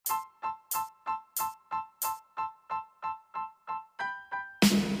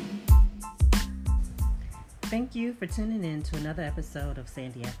Thank you for tuning in to another episode of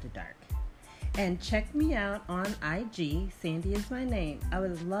Sandy After Dark. And check me out on IG. Sandy is my name. I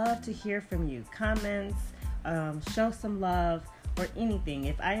would love to hear from you. Comments, show some love, or anything.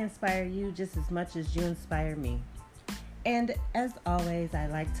 If I inspire you just as much as you inspire me. And as always, I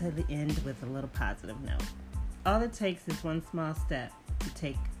like to end with a little positive note. All it takes is one small step to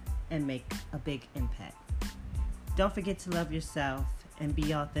take and make a big impact. Don't forget to love yourself and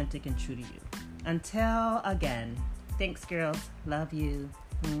be authentic and true to you. Until again, thanks girls. Love you.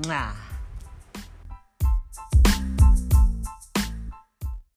 Mwah.